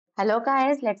Hello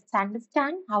guys, let's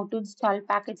understand how to install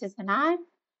packages in R.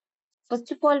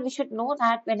 First of all, we should know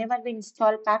that whenever we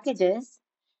install packages,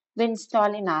 we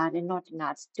install in R and not in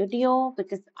RStudio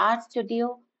because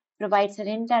RStudio provides an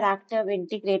interactive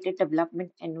integrated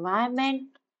development environment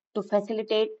to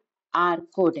facilitate R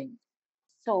coding.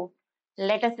 So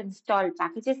let us install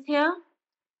packages here.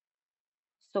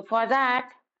 So for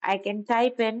that, I can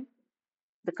type in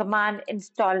the command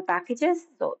install packages.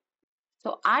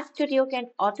 So RStudio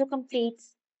can autocomplete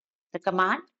the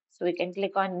command. So we can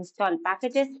click on install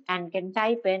packages and can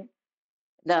type in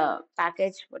the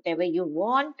package, whatever you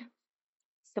want.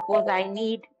 Suppose I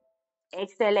need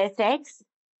XLSX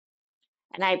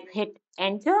and I hit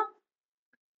enter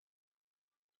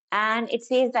and it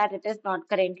says that it is not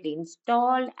currently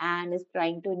installed and is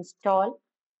trying to install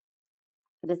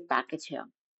this package here,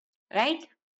 right?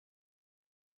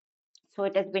 So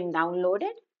it has been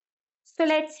downloaded. So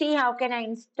let's see how can I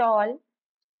install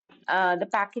the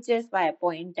packages via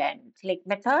point and click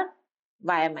method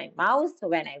via my mouse. So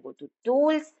when I go to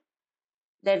tools,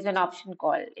 there's an option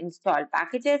called install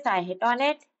packages. I hit on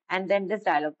it and then this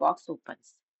dialog box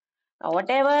opens. Now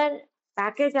whatever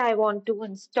package I want to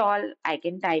install, I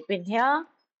can type in here.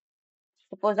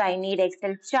 Suppose I need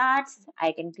Excel charts,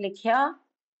 I can click here.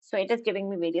 So it is giving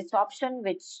me various options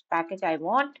which package I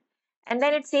want. And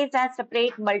then it says that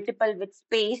separate multiple with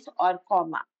space or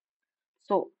comma.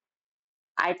 So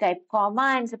I type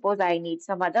comma and suppose I need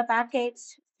some other package,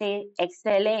 say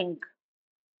Excel Inc.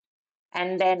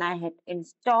 And then I hit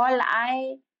install.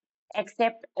 I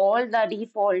accept all the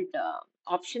default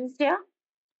options here.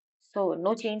 So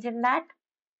no change in that.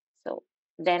 So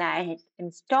then I hit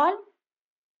install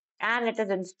and it is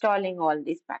installing all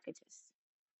these packages.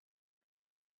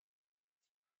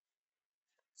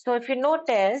 So if you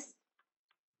notice,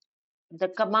 the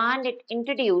command it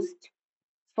introduced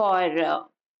for,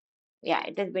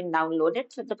 it has been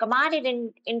downloaded. So the command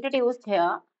it introduced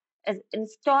here is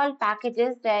install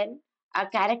packages, then a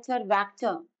character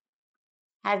vector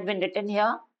has been written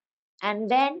here and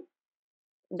then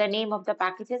the name of the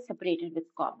package is separated with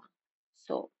comma.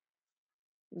 So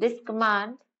this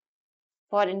command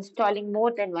for installing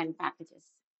more than one packages,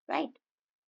 right?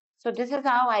 So this is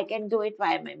how I can do it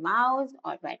via my mouse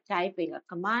or by typing a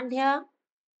command here.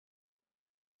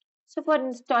 So for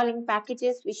installing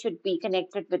packages, we should be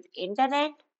connected with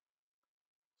internet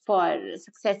for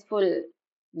successful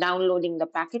downloading the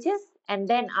packages. And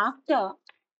then after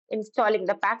installing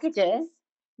the packages,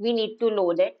 we need to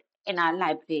load it in our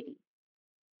library.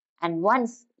 And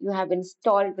once you have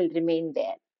installed, will remain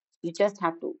there. You just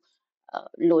have to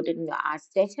load it in your R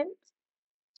session.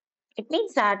 It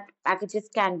means that packages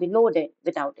can be loaded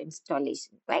without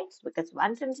installation, right? Because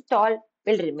once installed,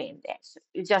 will remain there. So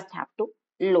you just have to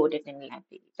load it in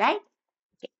library, right?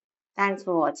 Okay. Thanks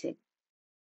for watching.